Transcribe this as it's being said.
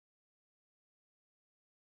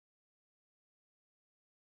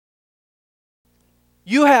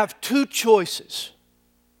You have two choices.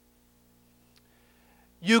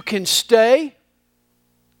 You can stay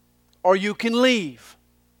or you can leave.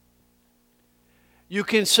 You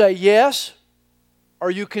can say yes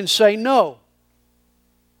or you can say no.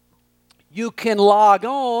 You can log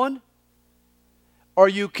on or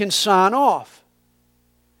you can sign off.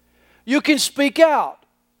 You can speak out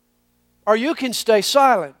or you can stay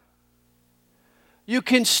silent. You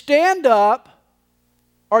can stand up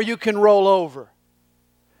or you can roll over.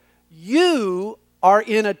 You are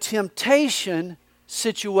in a temptation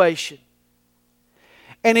situation.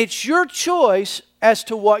 And it's your choice as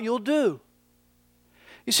to what you'll do.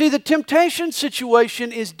 You see, the temptation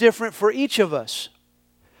situation is different for each of us.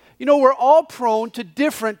 You know, we're all prone to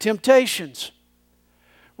different temptations.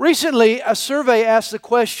 Recently, a survey asked the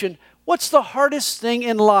question, what's the hardest thing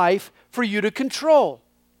in life for you to control?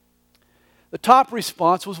 The top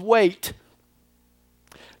response was weight.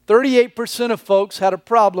 38% of folks had a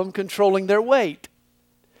problem controlling their weight.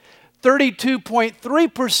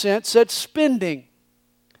 32.3% said spending.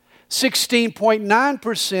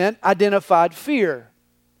 16.9% identified fear.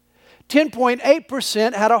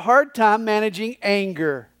 10.8% had a hard time managing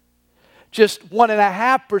anger. Just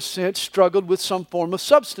 1.5% struggled with some form of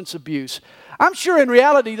substance abuse. I'm sure in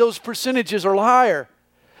reality those percentages are higher.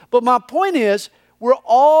 But my point is, we're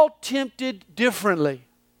all tempted differently.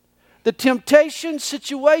 The temptation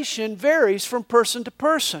situation varies from person to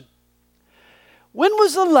person. When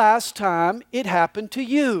was the last time it happened to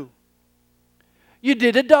you? You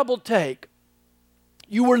did a double take.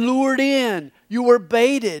 You were lured in. You were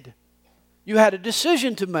baited. You had a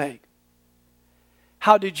decision to make.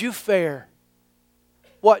 How did you fare?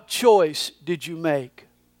 What choice did you make?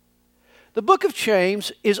 The book of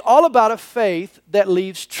James is all about a faith that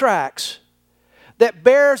leaves tracks, that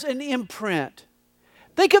bears an imprint.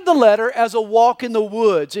 Think of the letter as a walk in the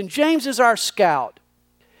woods, and James is our scout.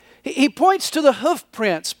 He points to the hoof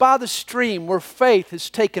prints by the stream where faith has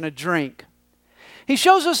taken a drink. He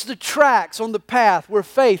shows us the tracks on the path where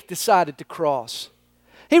faith decided to cross.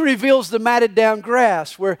 He reveals the matted down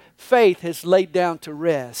grass where faith has laid down to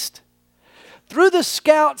rest. Through the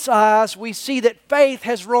scout's eyes, we see that faith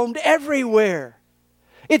has roamed everywhere.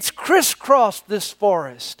 It's crisscrossed this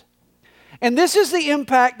forest. And this is the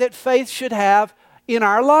impact that faith should have in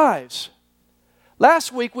our lives.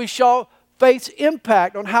 Last week we saw faith's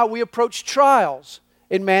impact on how we approach trials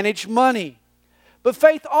and manage money. But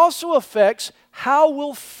faith also affects how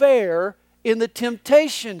we'll fare in the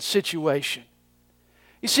temptation situation.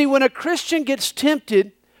 You see, when a Christian gets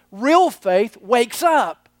tempted, real faith wakes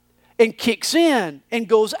up and kicks in and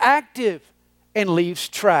goes active and leaves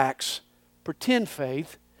tracks. Pretend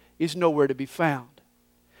faith is nowhere to be found.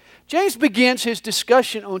 James begins his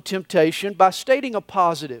discussion on temptation by stating a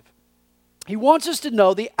positive. He wants us to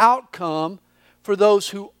know the outcome for those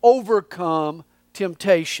who overcome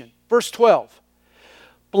temptation. Verse 12.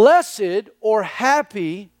 Blessed or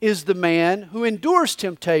happy is the man who endures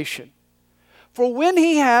temptation. For when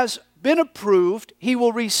he has been approved, he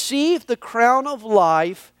will receive the crown of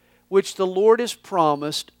life which the Lord has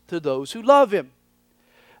promised to those who love him.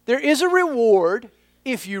 There is a reward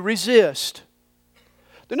if you resist.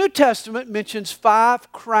 The New Testament mentions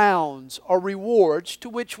 5 crowns or rewards to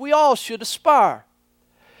which we all should aspire.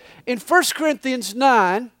 In 1 Corinthians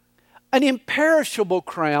 9, an imperishable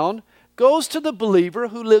crown goes to the believer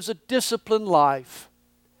who lives a disciplined life.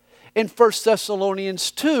 In 1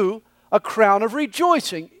 Thessalonians 2, a crown of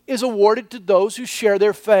rejoicing is awarded to those who share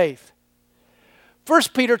their faith. 1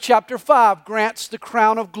 Peter chapter 5 grants the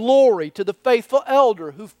crown of glory to the faithful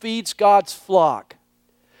elder who feeds God's flock.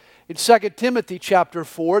 In 2 Timothy chapter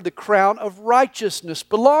 4, the crown of righteousness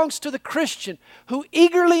belongs to the Christian who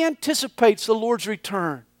eagerly anticipates the Lord's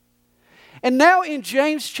return. And now in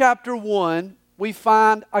James chapter 1, we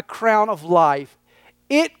find a crown of life.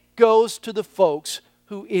 It goes to the folks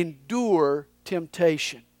who endure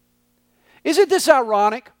temptation. Isn't this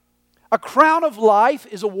ironic? A crown of life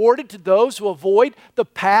is awarded to those who avoid the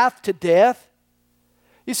path to death.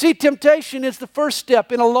 You see, temptation is the first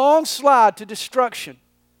step in a long slide to destruction.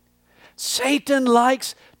 Satan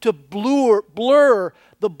likes to blur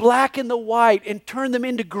the black and the white and turn them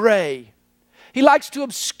into gray. He likes to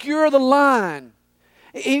obscure the line.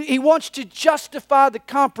 He wants to justify the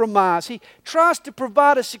compromise. He tries to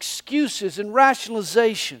provide us excuses and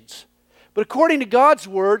rationalizations. But according to God's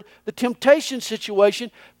Word, the temptation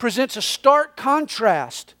situation presents a stark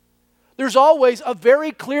contrast. There's always a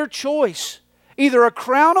very clear choice. Either a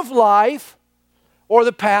crown of life or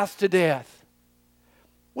the path to death.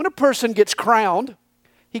 When a person gets crowned,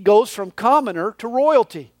 he goes from commoner to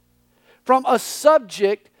royalty. From a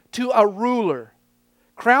subject to a ruler.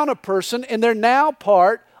 crown a person, and they're now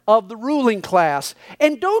part of the ruling class.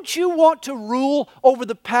 And don't you want to rule over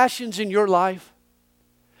the passions in your life?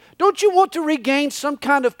 Don't you want to regain some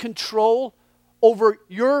kind of control over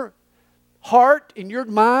your heart and your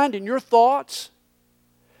mind and your thoughts?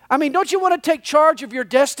 I mean, don't you want to take charge of your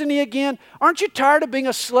destiny again? Aren't you tired of being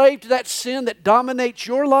a slave to that sin that dominates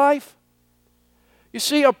your life? You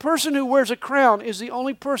see, a person who wears a crown is the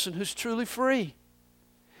only person who's truly free.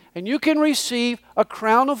 And you can receive a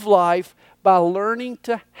crown of life by learning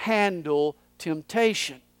to handle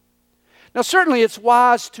temptation. Now, certainly it's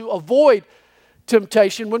wise to avoid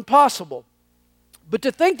temptation when possible. But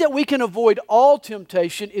to think that we can avoid all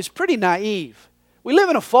temptation is pretty naive. We live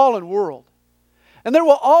in a fallen world, and there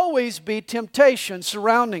will always be temptation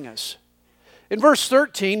surrounding us. In verse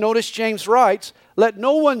 13, notice James writes, "Let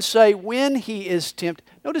no one say when he is tempted."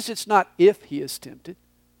 Notice it's not if he is tempted.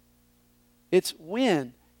 It's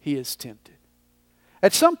when he is tempted.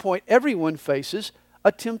 At some point, everyone faces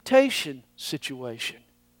a temptation situation.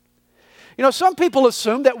 You know, some people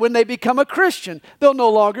assume that when they become a Christian, they'll no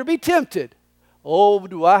longer be tempted. Oh,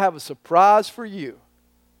 do I have a surprise for you.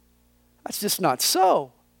 That's just not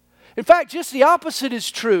so. In fact, just the opposite is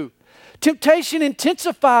true. Temptation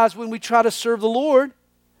intensifies when we try to serve the Lord.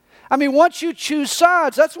 I mean, once you choose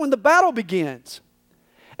sides, that's when the battle begins.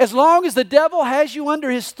 As long as the devil has you under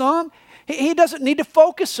his thumb, he doesn't need to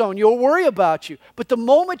focus on you or worry about you. But the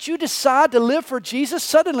moment you decide to live for Jesus,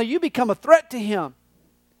 suddenly you become a threat to him.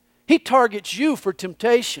 He targets you for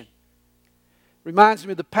temptation. Reminds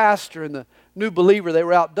me of the pastor and the new believer. They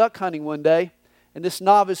were out duck hunting one day, and this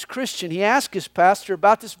novice Christian, he asked his pastor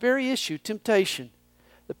about this very issue, temptation.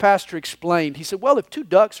 The pastor explained. He said, well, if two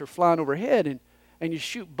ducks are flying overhead and you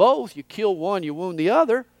shoot both, you kill one, you wound the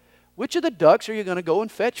other, which of the ducks are you going to go and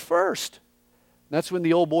fetch first? And that's when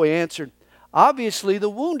the old boy answered, obviously the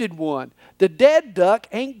wounded one. The dead duck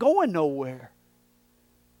ain't going nowhere.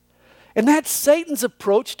 And that's Satan's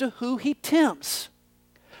approach to who he tempts.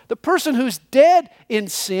 The person who's dead in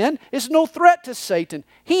sin is no threat to Satan.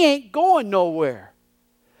 He ain't going nowhere.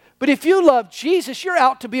 But if you love Jesus, you're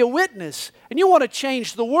out to be a witness, and you want to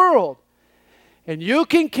change the world. And you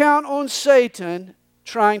can count on Satan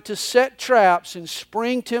trying to set traps and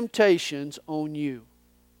spring temptations on you.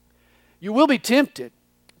 You will be tempted,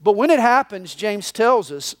 but when it happens, James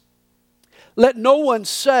tells us, let no one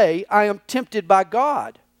say, I am tempted by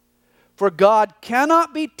God. For God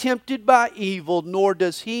cannot be tempted by evil, nor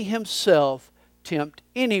does He Himself tempt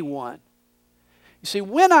anyone. You see,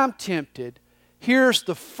 when I'm tempted, here's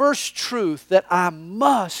the first truth that I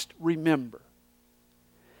must remember.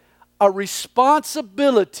 A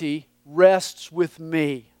responsibility rests with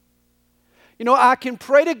me. You know, I can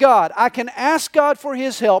pray to God. I can ask God for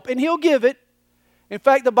His help, and He'll give it. In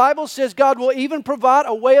fact, the Bible says God will even provide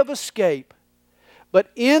a way of escape. But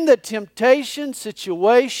in the temptation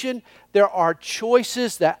situation, there are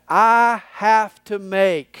choices that I have to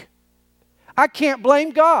make. I can't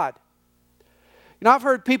blame God. You know, I've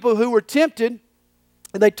heard people who were tempted,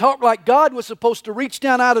 and they talked like God was supposed to reach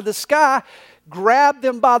down out of the sky, grab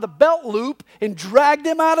them by the belt loop, and drag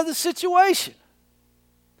them out of the situation.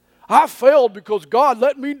 I failed because God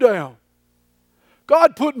let me down.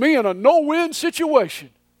 God put me in a no-win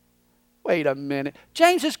situation. Wait a minute.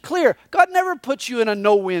 James is clear. God never puts you in a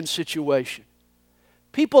no-win situation.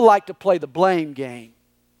 People like to play the blame game.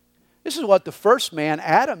 This is what the first man,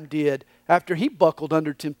 Adam, did after he buckled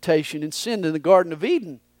under temptation and sinned in the Garden of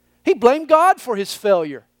Eden. He blamed God for his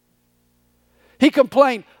failure. He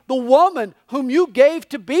complained, the woman whom you gave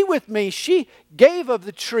to be with me, she gave of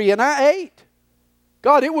the tree and I ate.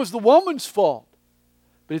 God, it was the woman's fault.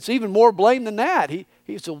 But it's even more blame than that.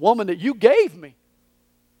 He's the woman that you gave me.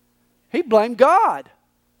 He blamed God.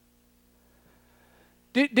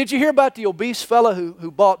 Did you hear about the obese fella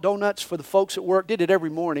who bought donuts for the folks at work? Did it every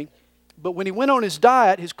morning. But when he went on his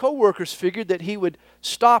diet, his coworkers figured that he would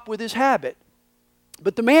stop with his habit.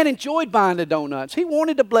 But the man enjoyed buying the donuts. He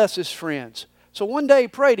wanted to bless his friends. So one day he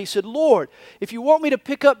prayed. He said, Lord, if you want me to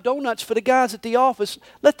pick up donuts for the guys at the office,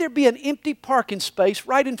 let there be an empty parking space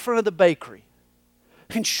right in front of the bakery.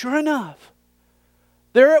 And sure enough,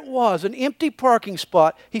 there it was, an empty parking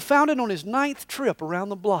spot. He found it on his 9th trip around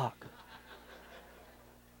the block.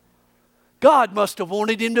 God must have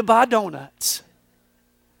wanted him to buy donuts.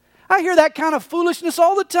 I hear that kind of foolishness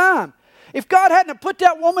all the time. If God hadn't have put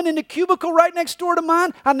that woman in the cubicle right next door to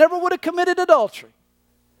mine, I never would have committed adultery.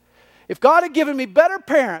 If God had given me better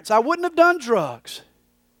parents, I wouldn't have done drugs.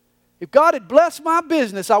 If God had blessed my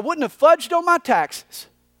business, I wouldn't have fudged on my taxes.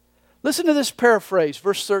 Listen to this paraphrase,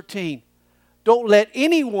 verse 13. Don't let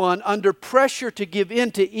anyone under pressure to give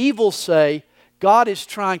in to evil say, God is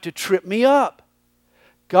trying to trip me up.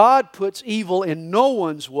 God puts evil in no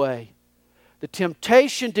one's way. The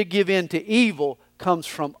temptation to give in to evil comes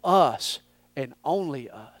from us and only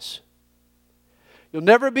us. You'll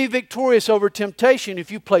never be victorious over temptation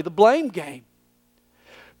if you play the blame game.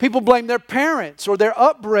 People blame their parents or their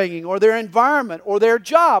upbringing or their environment or their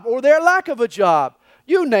job or their lack of a job.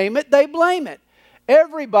 You name it, they blame it.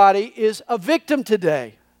 Everybody is a victim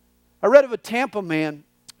today. I read of a Tampa man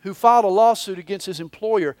who filed a lawsuit against his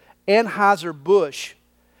employer, Anheuser-Busch.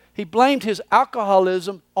 He blamed his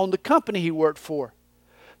alcoholism on the company he worked for.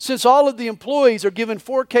 Since all of the employees are given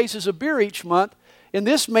 4 cases of beer each month, in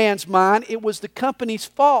this man's mind, it was the company's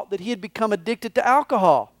fault that he had become addicted to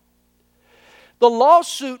alcohol. The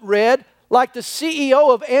lawsuit read like the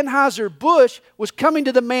CEO of Anheuser-Busch was coming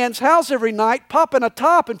to the man's house every night, popping a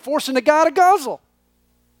top and forcing the guy to guzzle.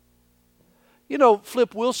 You know,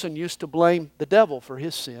 Flip Wilson used to blame the devil for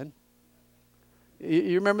his sin.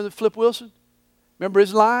 You remember the Flip Wilson? Remember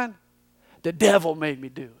his line? The devil made me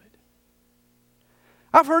do it.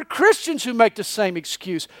 I've heard Christians who make the same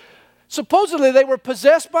excuse. Supposedly they were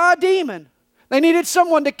possessed by a demon. They needed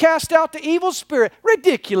someone to cast out the evil spirit.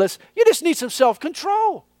 Ridiculous. You just need some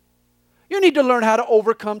self-control. You need to learn how to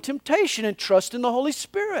overcome temptation and trust in the Holy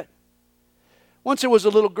Spirit. Once there was a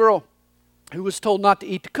little girl who was told not to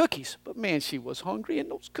eat the cookies. But man, she was hungry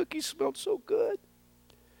and those cookies smelled so good.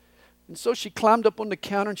 And so she climbed up on the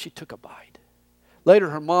counter and she took a bite. Later,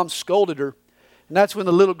 her mom scolded her. And that's when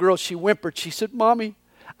the little girl, she whimpered. She said, "Mommy,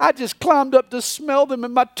 I just climbed up to smell them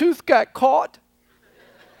and my tooth got caught."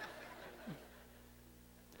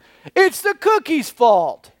 It's the cookie's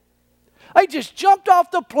fault. I just jumped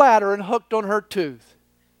off the platter and hooked on her tooth.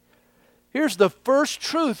 Here's the first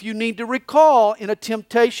truth you need to recall in a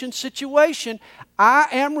temptation situation. I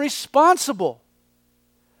am responsible.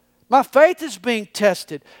 My faith is being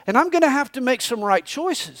tested, and I'm going to have to make some right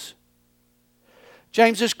choices.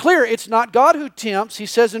 James is clear. It's not God who tempts. He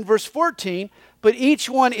says in verse 14, but each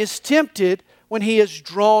one is tempted when he is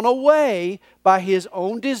drawn away by his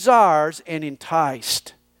own desires and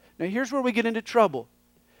enticed. Now here's where we get into trouble.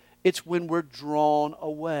 It's when we're drawn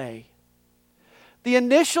away. The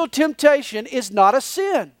initial temptation is not a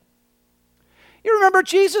sin. You remember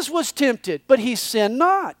Jesus was tempted, but he sinned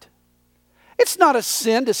not. It's not a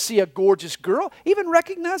sin to see a gorgeous girl, even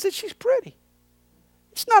recognize that she's pretty.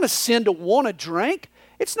 It's not a sin to want a drink.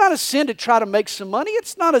 It's not a sin to try to make some money.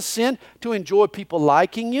 It's not a sin to enjoy people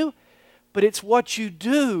liking you. But it's what you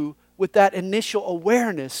do with that initial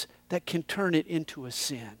awareness that can turn it into a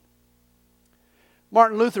sin.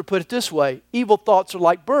 Martin Luther put it this way: evil thoughts are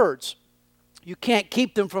like birds. You can't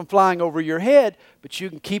keep them from flying over your head, but you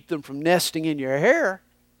can keep them from nesting in your hair.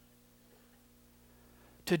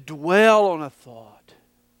 To dwell on a thought,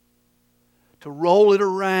 to roll it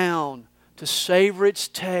around, to savor its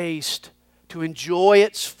taste, to enjoy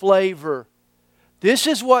its flavor. This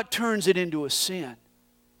is what turns it into a sin.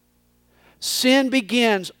 Sin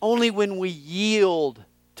begins only when we yield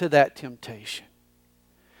to that temptation.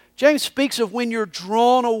 James speaks of when you're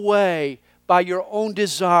drawn away by your own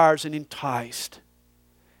desires and enticed.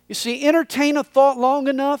 You see, entertain a thought long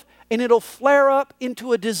enough and it'll flare up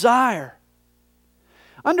into a desire.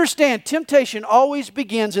 Understand, temptation always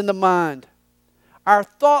begins in the mind. Our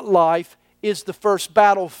thought life is the first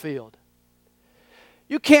battlefield.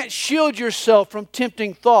 You can't shield yourself from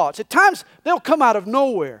tempting thoughts. At times, they'll come out of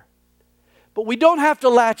nowhere. But we don't have to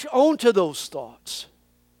latch on to those thoughts.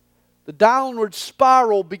 The downward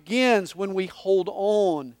spiral begins when we hold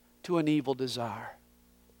on to an evil desire.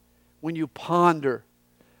 When you ponder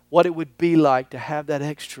what it would be like to have that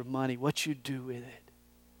extra money, what you do with it.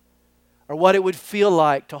 Or what it would feel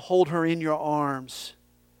like to hold her in your arms.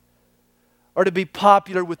 Or to be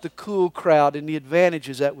popular with the cool crowd and the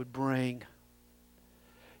advantages that would bring.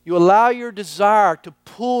 You allow your desire to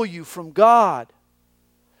pull you from God.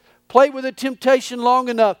 Play with a temptation long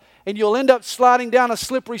enough and you'll end up sliding down a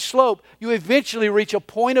slippery slope. You eventually reach a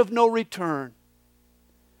point of no return.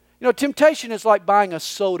 You know, temptation is like buying a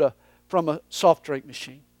soda from a soft drink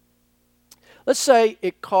machine. Let's say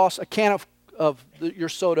it costs, a can of your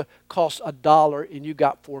soda costs $1 and you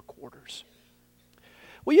got 4 quarters.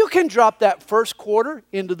 Well, you can drop that first quarter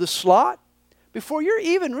into the slot before you're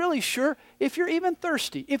even really sure if you're even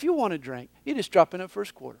thirsty. If you want a drink, you just drop in that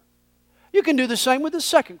first quarter. You can do the same with the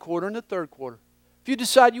second quarter and the third quarter. If you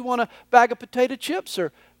decide you want a bag of potato chips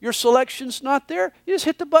or your selection's not there, you just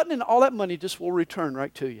hit the button and all that money just will return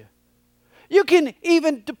right to you. You can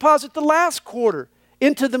even deposit the last quarter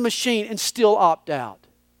into the machine and still opt out.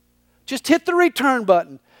 Just hit the return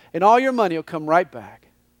button and all your money will come right back.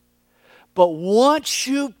 But once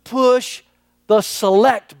you push the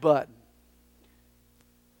select button,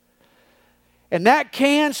 and that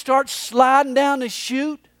can starts sliding down the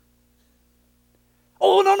chute,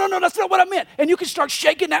 oh, no, that's not what I meant. And you can start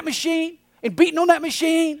shaking that machine and beating on that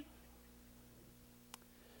machine.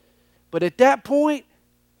 But at that point,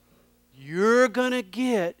 you're going to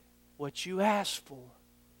get what you asked for.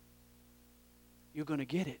 You're going to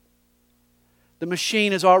get it. The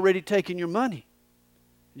machine has already taken your money.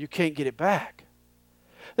 You can't get it back.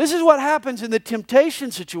 This is what happens in the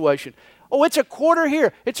temptation situation. Oh, it's a quarter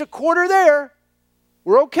here. It's a quarter there.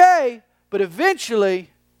 We're okay. But eventually,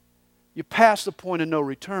 you pass the point of no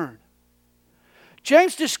return.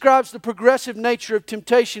 James describes the progressive nature of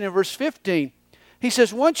temptation in verse 15. He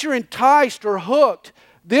says, once you're enticed or hooked,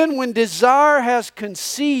 then when desire has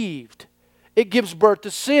conceived, it gives birth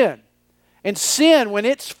to sin. And sin, when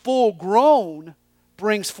it's full grown,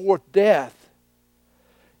 brings forth death.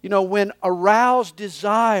 You know, when aroused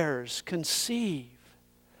desires conceive,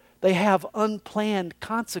 they have unplanned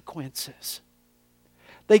consequences.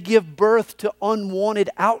 They give birth to unwanted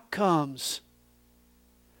outcomes.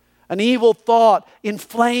 An evil thought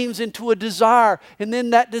inflames into a desire, and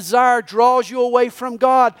then that desire draws you away from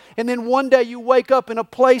God. And then one day you wake up in a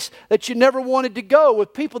place that you never wanted to go,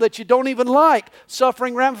 with people that you don't even like,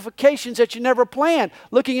 suffering ramifications that you never planned,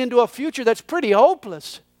 looking into a future that's pretty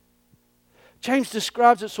hopeless. James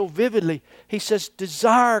describes it so vividly. He says,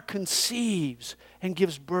 desire conceives and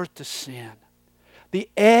gives birth to sin. The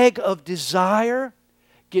egg of desire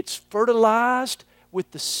gets fertilized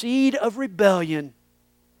with the seed of rebellion.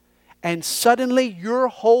 And suddenly you're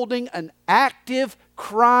holding an active,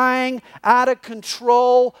 crying, out of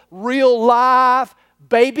control, real life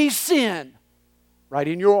baby sin right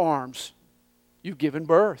in your arms. You've given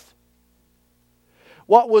birth.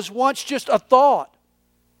 What was once just a thought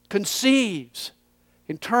conceives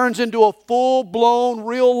and turns into a full-blown,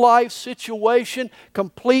 real-life situation,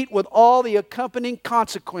 complete with all the accompanying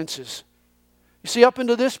consequences. You see, up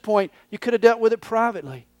until this point, you could have dealt with it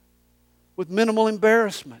privately, with minimal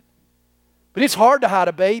embarrassment. But it's hard to hide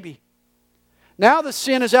a baby. Now the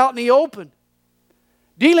sin is out in the open.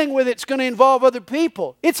 Dealing with it's going to involve other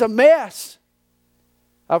people. It's a mess.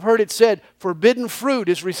 I've heard it said, forbidden fruit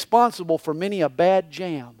is responsible for many a bad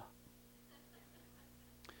jam.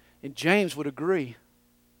 And James would agree.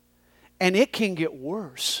 And it can get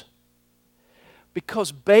worse.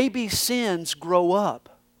 Because baby sins grow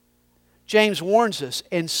up. James warns us,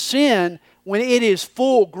 and sin, when it is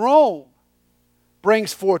full grown,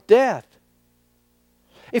 brings forth death.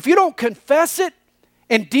 If you don't confess it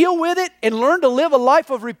and deal with it and learn to live a life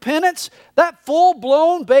of repentance, that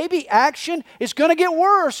full-blown baby action is going to get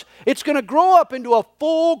worse. It's going to grow up into a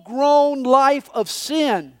full-grown life of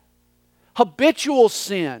sin. Habitual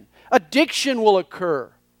sin. Addiction will occur.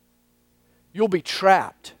 You'll be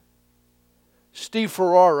trapped. Steve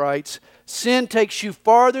Farrar writes, sin takes you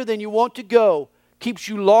farther than you want to go, keeps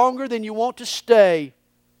you longer than you want to stay,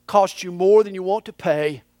 costs you more than you want to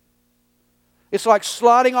pay. It's like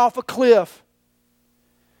sliding off a cliff.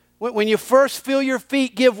 When you first feel your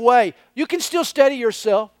feet give way, you can still steady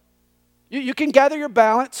yourself. You can gather your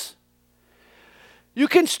balance. You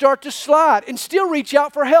can start to slide and still reach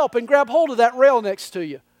out for help and grab hold of that rail next to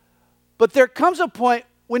you. But there comes a point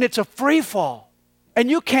when it's a free fall and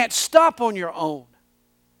you can't stop on your own.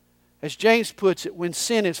 As James puts it, when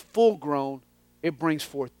sin is full grown, it brings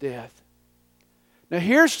forth death. Now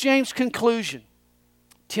here's James' conclusion.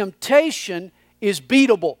 Temptation is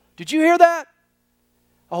beatable. Did you hear that?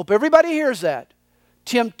 I hope everybody hears that.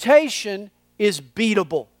 Temptation is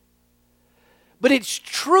beatable. But it's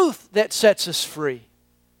truth that sets us free.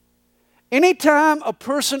 Anytime a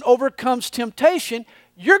person overcomes temptation,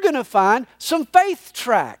 you're going to find some faith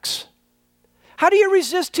tracks. How do you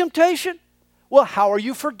resist temptation? Well, how are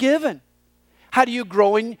you forgiven? How do you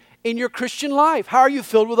grow in your Christian life? How are you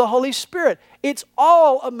filled with the Holy Spirit? It's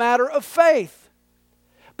all a matter of faith.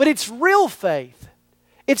 But it's real faith.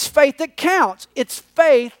 It's faith that counts. It's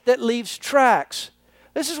faith that leaves tracks.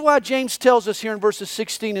 This is why James tells us here in verses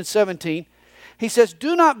 16 and 17. He says,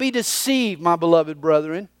 do not be deceived, my beloved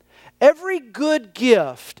brethren. Every good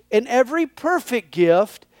gift and every perfect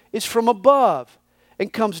gift is from above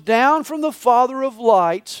and comes down from the Father of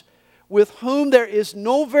lights, with whom there is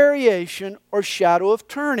no variation or shadow of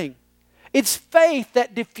turning. It's faith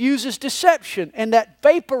that diffuses deception and that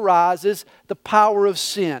vaporizes the power of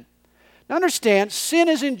sin. Now understand, sin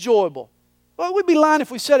is enjoyable. Well, we'd be lying if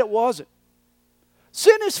we said it wasn't.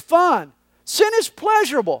 Sin is fun. Sin is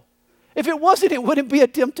pleasurable. If it wasn't, it wouldn't be a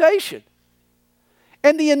temptation.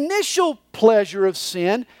 And the initial pleasure of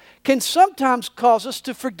sin can sometimes cause us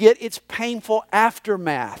to forget its painful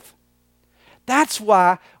aftermath. That's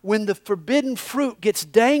why when the forbidden fruit gets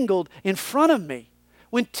dangled in front of me,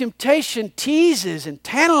 when temptation teases and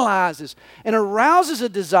tantalizes and arouses a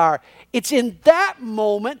desire, it's in that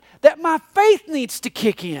moment that my faith needs to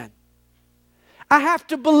kick in. I have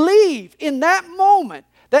to believe in that moment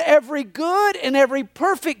that every good and every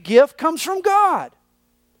perfect gift comes from God.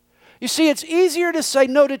 You see, it's easier to say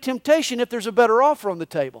no to temptation if there's a better offer on the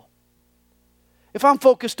table. If I'm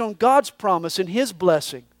focused on God's promise and His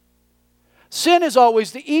blessing. Sin is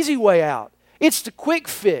always the easy way out. It's the quick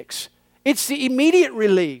fix. It's the immediate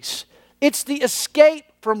release. It's the escape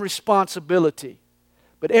from responsibility.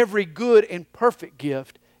 But every good and perfect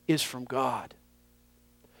gift is from God.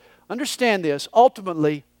 Understand this.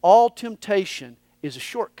 Ultimately, all temptation is a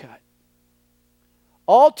shortcut.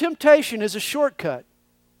 All temptation is a shortcut.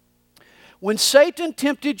 When Satan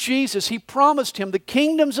tempted Jesus, he promised him the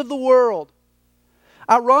kingdoms of the world.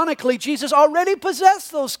 Ironically, Jesus already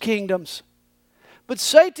possessed those kingdoms. But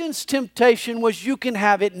Satan's temptation was, you can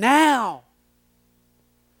have it now.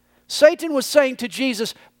 Satan was saying to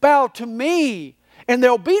Jesus, bow to me, and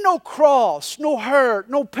there'll be no cross, no hurt,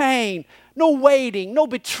 no pain, no waiting, no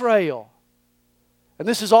betrayal. And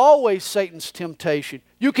this is always Satan's temptation.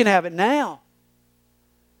 You can have it now.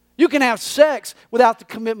 You can have sex without the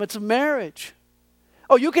commitments of marriage.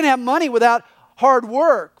 Oh, you can have money without hard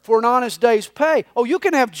work for an honest day's pay. Oh, you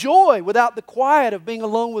can have joy without the quiet of being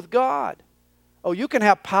alone with God. Oh, you can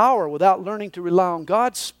have power without learning to rely on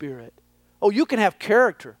God's Spirit. Oh, you can have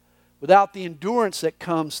character without the endurance that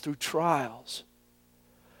comes through trials.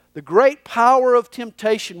 The great power of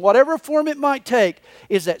temptation, whatever form it might take,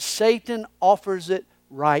 is that Satan offers it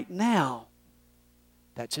right now.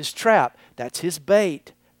 That's his trap. That's his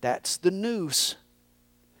bait. That's the noose.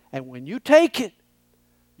 And when you take it,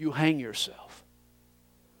 you hang yourself.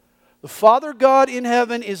 The Father God in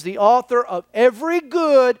heaven is the author of every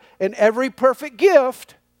good and every perfect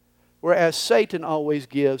gift, whereas Satan always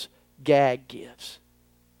gives gag gifts.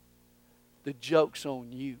 The joke's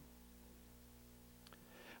on you.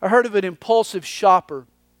 I heard of an impulsive shopper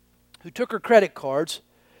who took her credit cards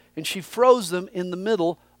and she froze them in the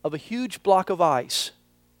middle of a huge block of ice.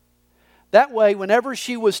 That way, whenever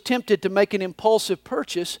she was tempted to make an impulsive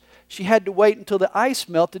purchase, she had to wait until the ice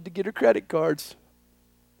melted to get her credit cards.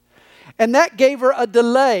 And that gave her a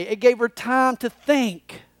delay. It gave her time to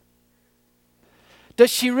think. Does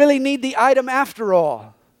she really need the item after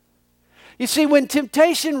all? You see, when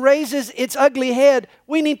temptation raises its ugly head,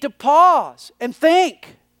 we need to pause and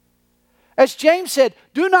think. As James said,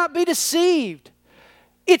 do not be deceived.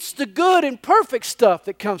 It's the good and perfect stuff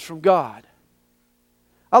that comes from God.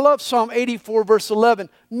 I love Psalm 84, verse 11.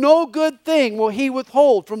 No good thing will He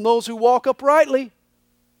withhold from those who walk uprightly.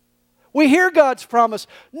 We hear God's promise.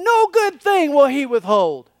 No good thing will He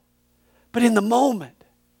withhold. But in the moment,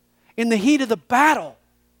 in the heat of the battle,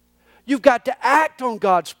 you've got to act on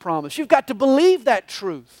God's promise. You've got to believe that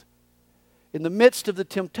truth. In the midst of the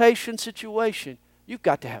temptation situation, you've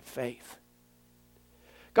got to have faith.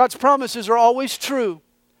 God's promises are always true.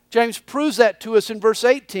 James proves that to us in verse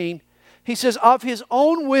 18. He says, of His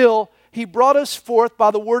own will He brought us forth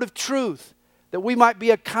by the word of truth, that we might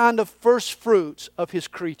be a kind of first fruits of His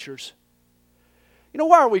creatures. You know,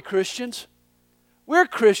 why are we Christians? We're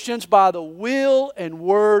Christians by the will and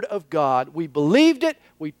word of God. We believed it.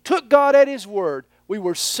 We took God at His word. We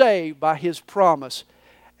were saved by His promise.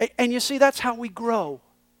 And you see, that's how we grow.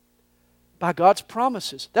 By God's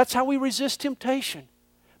promises. That's how we resist temptation.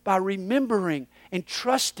 By remembering and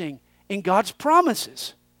trusting in God's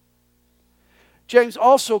promises. James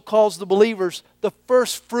also calls the believers the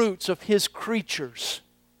first fruits of His creatures.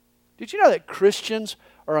 Did you know that Christians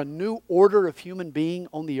are a new order of human being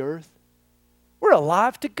on the earth? We're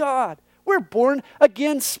alive to God. We're born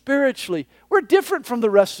again spiritually. We're different from the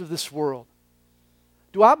rest of this world.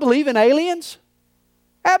 Do I believe in aliens?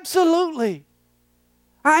 Absolutely.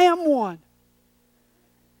 I am one.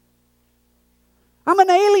 I'm an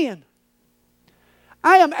alien.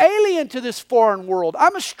 I am alien to this foreign world.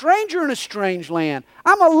 I'm a stranger in a strange land.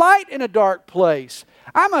 I'm a light in a dark place.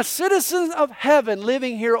 I'm a citizen of heaven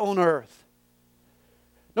living here on earth.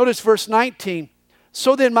 Notice verse 19.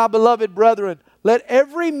 So then, my beloved brethren, let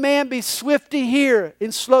every man be swift to hear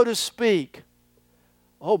and slow to speak.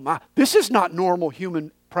 Oh my, this is not normal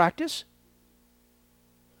human practice.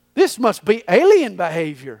 This must be alien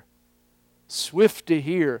behavior. Swift to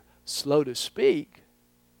hear, slow to speak.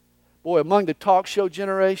 Boy, among the talk show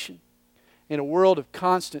generation, in a world of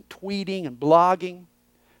constant tweeting and blogging,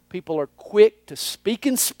 people are quick to speak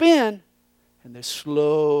and spin, and they're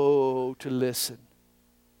slow to listen.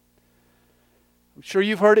 I'm sure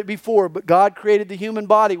you've heard it before, but God created the human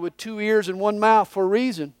body with 2 ears and 1 mouth for a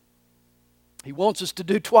reason. He wants us to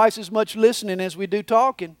do twice as much listening as we do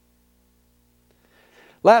talking.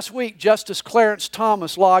 Last week, Justice Clarence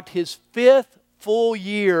Thomas logged his 5th full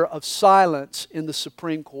year of silence in the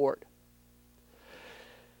Supreme Court.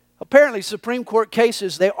 Apparently, Supreme Court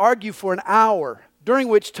cases, they argue for an hour, during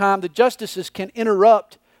which time the justices can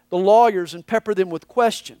interrupt the lawyers and pepper them with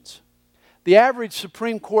questions. The average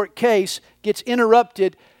Supreme Court case gets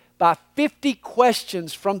interrupted by 50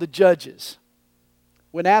 questions from the judges.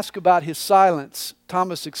 When asked about his silence,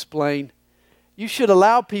 Thomas explained, "You should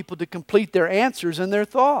allow people to complete their answers and their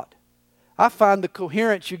thought. I find the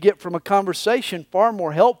coherence you get from a conversation far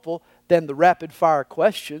more helpful than the rapid-fire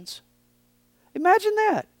questions." Imagine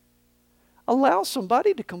that. Allow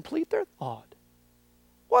somebody to complete their thought.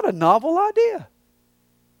 What a novel idea.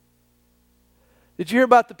 Did you hear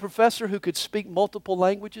about the professor who could speak multiple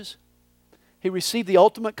languages? He received the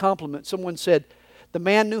ultimate compliment. Someone said, the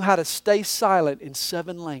man knew how to stay silent in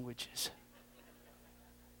 7 languages.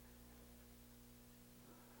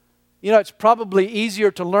 You know, it's probably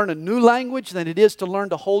easier to learn a new language than it is to learn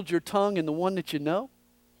to hold your tongue in the one that you know.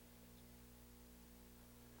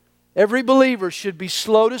 Every believer should be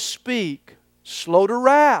slow to speak, slow to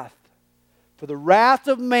wrath. For the wrath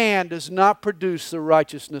of man does not produce the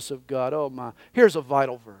righteousness of God. Oh my. Here's a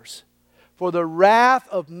vital verse. For the wrath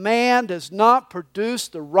of man does not produce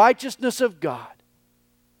the righteousness of God.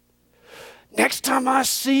 Next time I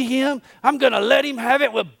see him, I'm going to let him have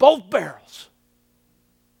it with both barrels.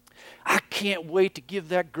 I can't wait to give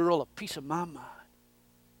that girl a piece of my mind.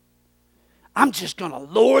 I'm just going to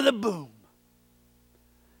lower the boom.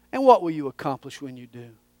 And what will you accomplish when you do?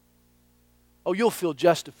 Oh, you'll feel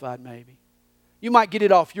justified maybe. You might get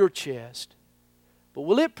it off your chest. But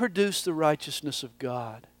will it produce the righteousness of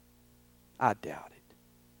God? I doubt it.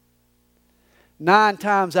 9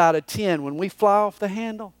 times out of 10, when we fly off the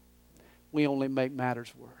handle, we only make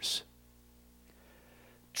matters worse.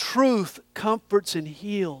 Truth comforts and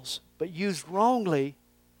heals, but used wrongly,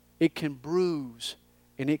 it can bruise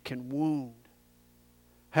and it can wound.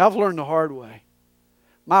 I've learned the hard way.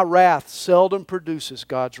 My wrath seldom produces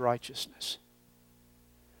God's righteousness.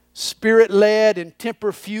 Spirit-led and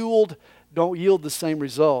temper-fueled don't yield the same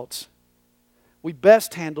results. We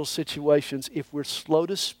best handle situations if we're slow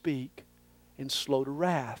to speak and slow to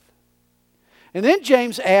wrath. And then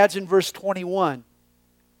James adds in verse 21,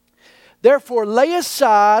 therefore lay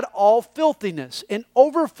aside all filthiness and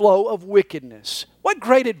overflow of wickedness. What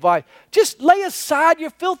great advice. Just lay aside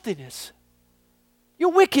your filthiness.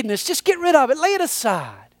 Your wickedness, just get rid of it. Lay it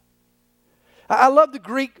aside. I love the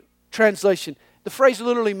Greek translation. The phrase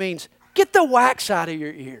literally means, get the wax out of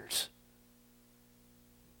your ears.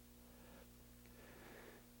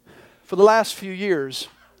 For the last few years,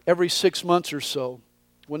 every 6 months or so,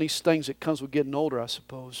 one of these things that comes with getting older, I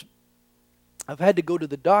suppose, I've had to go to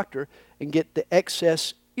the doctor and get the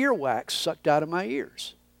excess earwax sucked out of my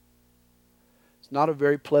ears. It's not a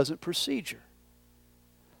very pleasant procedure.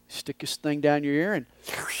 Stick this thing down your ear and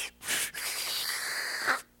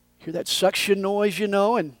hear that suction noise, you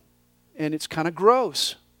know, and it's kind of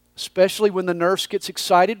gross, especially when the nurse gets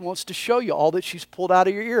excited and wants to show you all that she's pulled out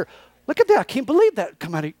of your ear. Look at that. I can't believe that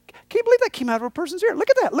came out of a person's ear. Look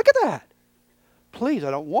at that. Look at that. Please,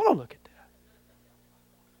 I don't want to look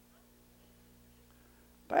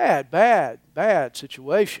at that. Bad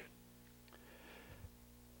situation.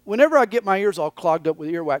 Whenever I get my ears all clogged up with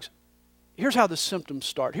earwax, here's how the symptoms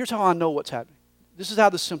start. Here's how I know what's happening. This is how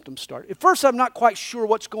the symptoms start. At first, I'm not quite sure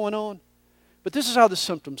what's going on, but this is how the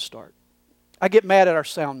symptoms start. I get mad at our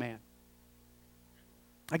sound man.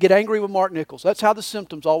 I get angry with Mark Nichols. That's how the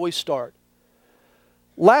symptoms always start.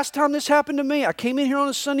 Last time this happened to me, I came in here on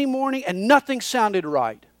a Sunday morning and nothing sounded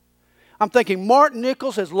right. I'm thinking, Mark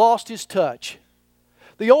Nichols has lost his touch.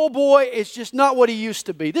 The old boy is just not what he used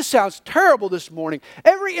to be. This sounds terrible this morning.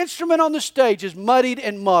 Every instrument on the stage is muddied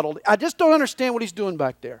and muddled. I just don't understand what he's doing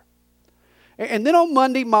back there. And then on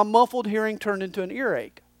Monday, my muffled hearing turned into an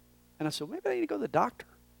earache. And I said, maybe I need to go to the doctor.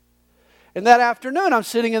 And that afternoon, I'm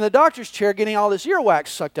sitting in the doctor's chair getting all this earwax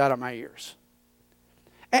sucked out of my ears.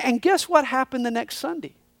 And guess what happened the next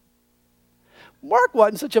Sunday? Mark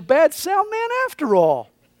wasn't such a bad sound man after all.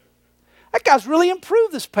 That guy's really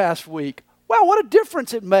improved this past week. Wow, what a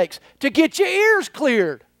difference it makes to get your ears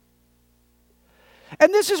cleared.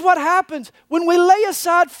 And this is what happens when we lay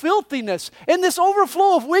aside filthiness and this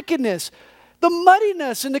overflow of wickedness. The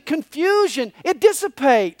muddiness and the confusion, it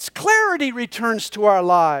dissipates. Clarity returns to our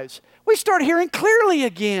lives. We start hearing clearly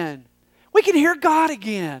again. We can hear God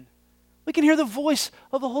again. We can hear the voice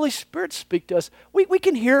of the Holy Spirit speak to us. We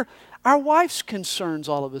can hear our wife's concerns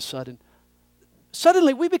all of a sudden.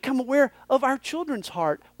 Suddenly we become aware of our children's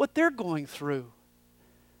heart, what they're going through.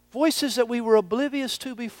 Voices that we were oblivious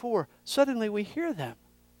to before, suddenly we hear them.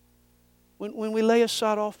 when we lay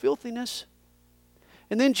aside all filthiness.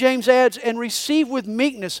 And then James adds, and receive with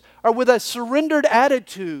meekness, or with a surrendered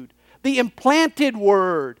attitude, the implanted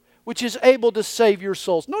word, which is able to save your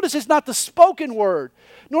souls. Notice it's not the spoken word,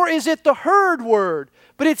 nor is it the heard word,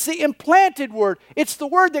 but it's the implanted word. It's the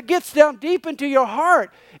word that gets down deep into your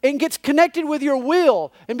heart and gets connected with your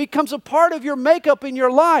will and becomes a part of your makeup in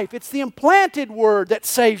your life. It's the implanted word that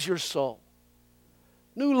saves your soul.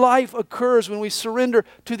 New life occurs when we surrender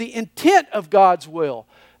to the intent of God's will,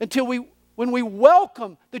 when we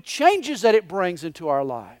welcome the changes that it brings into our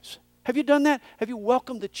lives. Have you done that? Have you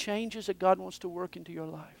welcomed the changes that God wants to work into your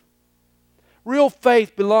life? Real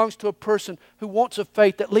faith belongs to a person who wants a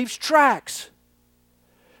faith that leaves tracks.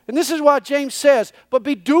 And this is why James says, but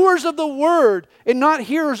be doers of the word and not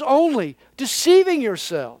hearers only, deceiving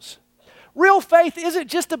yourselves. Real faith isn't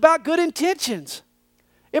just about good intentions.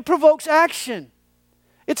 It provokes action.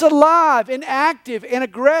 It's alive and active and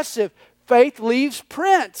aggressive. Faith leaves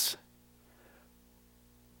prints.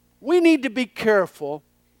 We need to be careful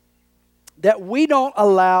that we don't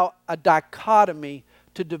allow a dichotomy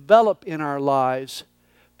to develop in our lives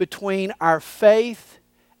between our faith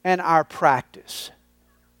and our practice.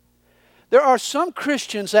 There are some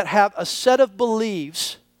Christians that have a set of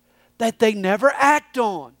beliefs that they never act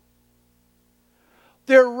on.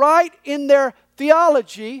 They're right in their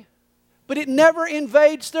theology, but it never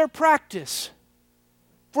invades their practice.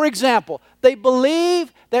 For example, they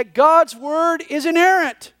believe that God's Word is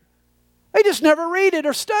inerrant. They just never read it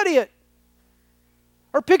or study it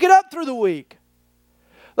or pick it up through the week.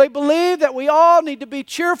 They believe that we all need to be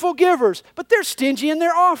cheerful givers, but they're stingy in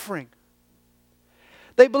their offering.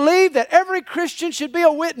 They believe that every Christian should be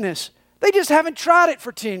a witness. They just haven't tried it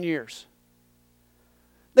for 10 years.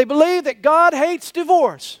 They believe that God hates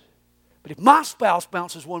divorce, but if my spouse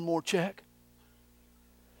bounces one more check.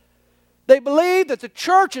 They believe that the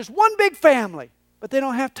church is one big family, but they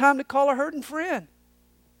don't have time to call a hurting friend.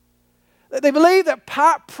 They believe that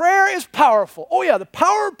prayer is powerful. Oh yeah, the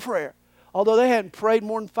power of prayer. Although they hadn't prayed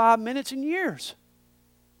more than 5 minutes in years.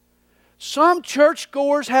 Some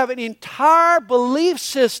churchgoers have an entire belief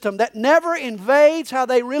system that never invades how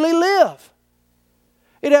they really live.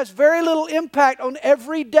 It has very little impact on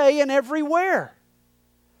every day and everywhere.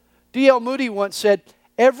 D.L. Moody once said,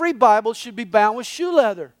 every Bible should be bound with shoe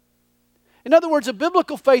leather. In other words, a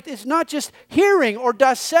biblical faith is not just hearing or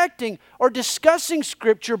dissecting or discussing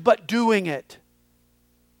Scripture, but doing it.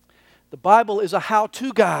 The Bible is a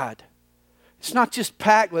how-to guide. It's not just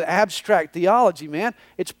packed with abstract theology, man.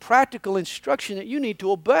 It's practical instruction that you need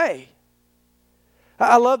to obey.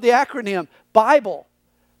 I love the acronym BIBLE.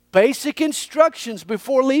 Basic instructions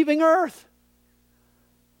before leaving earth.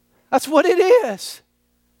 That's what it is.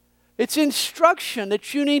 It's instruction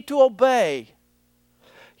that you need to obey.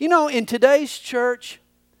 You know, in today's church,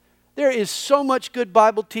 there is so much good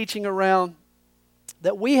Bible teaching around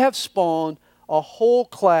that we have spawned a whole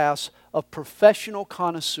class of professional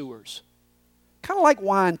connoisseurs. Kind of like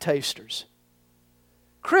wine tasters.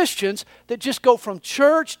 Christians that just go from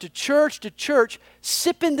church to church to church,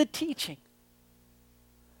 sipping the teaching.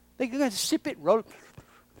 They go and sip it.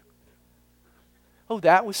 Oh,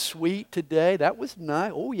 that was sweet today. That was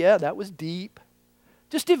nice. Oh, yeah, that was deep.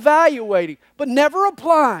 Just evaluating, but never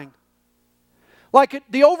applying. Like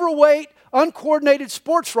the overweight, uncoordinated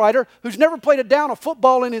sports writer who's never played a down of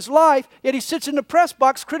football in his life, yet he sits in the press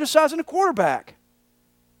box criticizing the quarterback.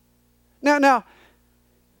 Now,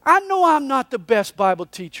 I know I'm not the best Bible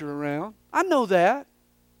teacher around. I know that.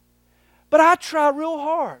 But I try real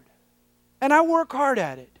hard. And I work hard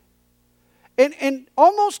at it. And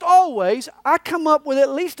almost always, I come up with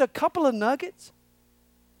at least a couple of nuggets.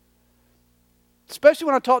 Especially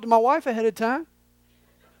when I talk to my wife ahead of time.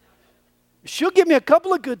 She'll give me a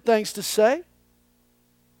couple of good things to say.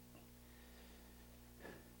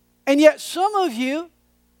 And yet some of you,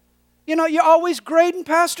 you're always grading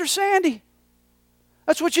Pastor Sandy.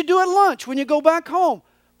 That's what you do at lunch when you go back home.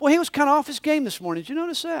 Boy, he was kind of off his game this morning. Did you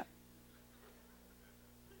notice that?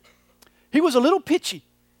 He was a little pitchy.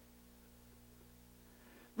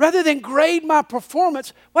 Rather than grade my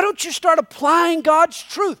performance, why don't you start applying God's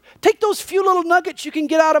truth? Take those few little nuggets you can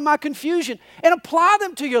get out of my confusion and apply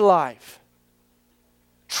them to your life.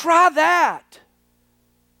 Try that.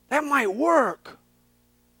 That might work.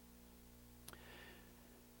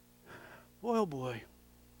 Boy, oh boy.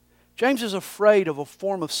 James is afraid of a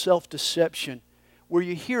form of self-deception where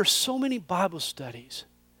you hear so many Bible studies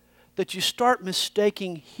that you start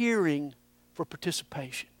mistaking hearing for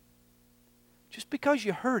participation. Just because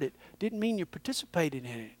you heard it didn't mean you participated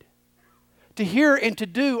in it. To hear and to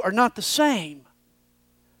do are not the same.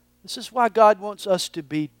 This is why God wants us to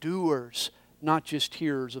be doers, not just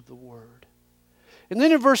hearers of the Word. And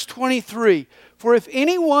then in verse 23, for if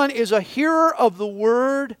anyone is a hearer of the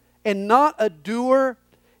word and not a doer,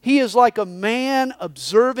 he is like a man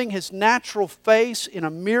observing his natural face in a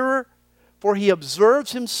mirror, for he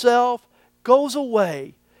observes himself, goes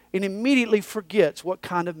away, and immediately forgets what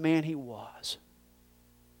kind of man he was.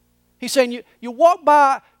 He's saying you walk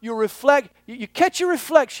by, you catch your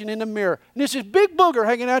reflection in the mirror, and there's this big booger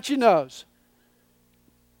hanging out your nose.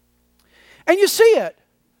 And you see it,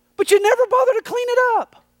 but you never bother to clean it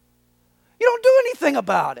up. You don't do anything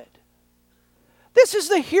about it. This is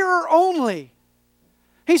the hearer only.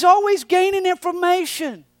 He's always gaining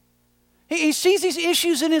information. He sees these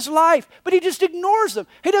issues in his life, but he just ignores them.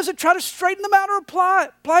 He doesn't try to straighten them out or apply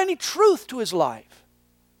any truth to his life.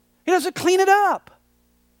 He doesn't clean it up.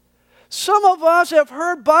 Some of us have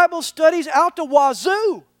heard Bible studies out the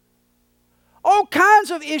wazoo. All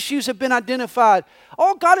kinds of issues have been identified.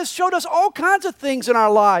 Oh, God has showed us all kinds of things in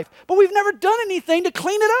our life, but we've never done anything to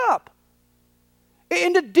clean it up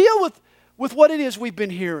and to deal with what it is we've been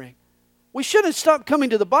hearing. We shouldn't stop coming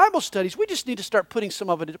to the Bible studies. We just need to start putting some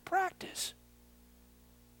of it into practice.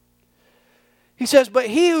 He says, but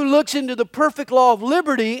he who looks into the perfect law of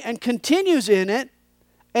liberty and continues in it,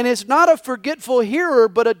 and is not a forgetful hearer,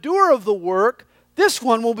 but a doer of the work, this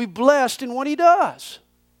one will be blessed in what he does.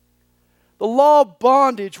 The law of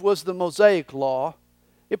bondage was the Mosaic law.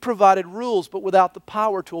 It provided rules, but without the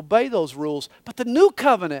power to obey those rules. But the new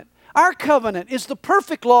covenant, our covenant, is the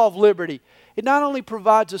perfect law of liberty. It not only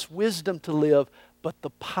provides us wisdom to live, but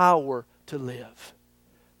the power to live.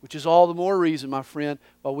 Which is all the more reason, my friend,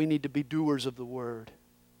 why we need to be doers of the word.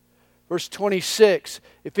 Verse 26,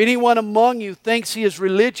 if anyone among you thinks he is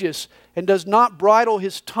religious and does not bridle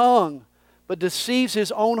his tongue, but deceives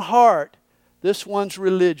his own heart, this one's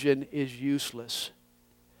religion is useless.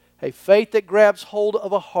 A faith that grabs hold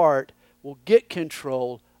of a heart will get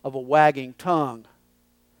control of a wagging tongue.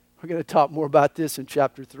 We're going to talk more about this in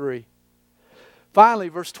chapter 3. Finally,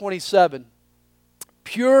 verse 27,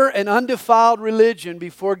 pure and undefiled religion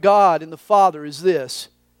before God and the Father is this,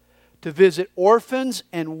 to visit orphans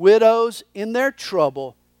and widows in their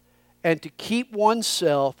trouble and to keep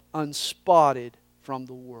oneself unspotted from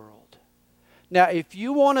the world. Now, if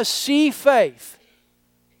you want to see faith,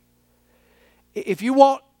 if you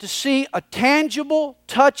want to see a tangible,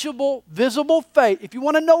 touchable, visible faith, if you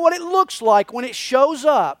want to know what it looks like when it shows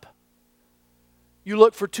up, you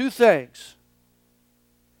look for two things.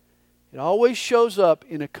 It always shows up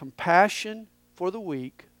in a compassion for the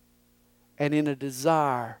weak and in a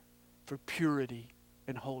desire for purity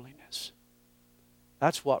and holiness.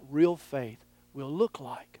 That's what real faith will look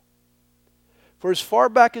like. For as far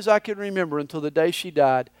back as I can remember, until the day she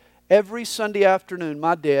died, every Sunday afternoon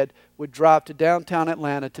my dad would drive to downtown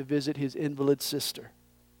Atlanta to visit his invalid sister.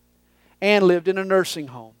 Ann lived in a nursing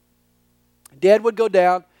home. Dad would go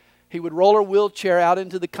down, he would roll her wheelchair out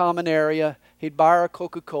into the common area, he'd buy her a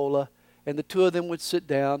Coca-Cola, and the two of them would sit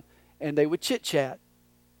down and they would chit-chat.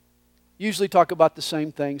 Usually talk about the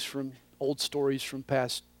same things from old stories from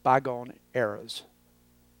past bygone eras.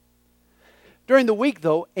 During the week,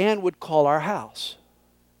 though, Ann would call our house.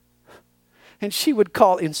 And she would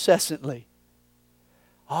call incessantly.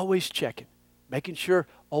 Always checking, making sure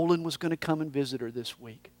Olin was going to come and visit her this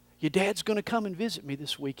week. Your dad's going to come and visit me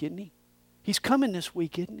this week, isn't he? He's coming this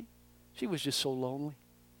week, isn't he? She was just so lonely.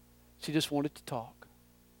 She just wanted to talk.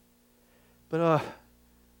 But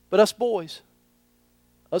us boys,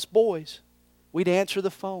 we'd answer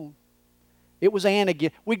the phone. It was Ann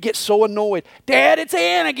again. We'd get so annoyed. Dad, it's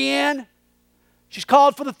Ann again. She's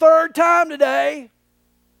called for the third time today.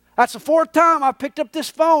 That's the fourth time I picked up this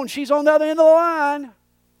phone. She's on the other end of the line.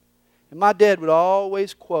 And my dad would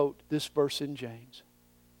always quote this verse in James.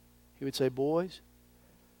 He would say, boys,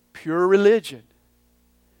 pure religion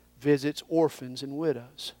visits orphans and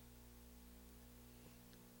widows.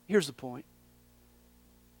 Here's the point.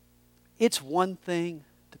 It's one thing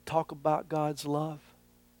to talk about God's love.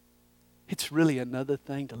 It's really another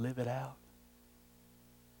thing to live it out.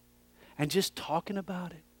 And just talking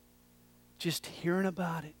about it, just hearing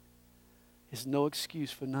about it, is no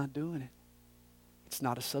excuse for not doing it. It's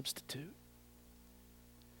not a substitute.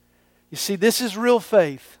 You see, this is real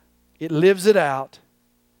faith. It lives it out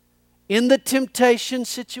in the temptation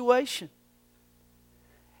situation,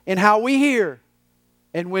 in how we hear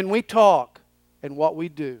and when we talk and what we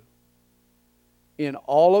do. In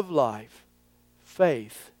all of life,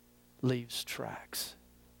 faith leaves tracks.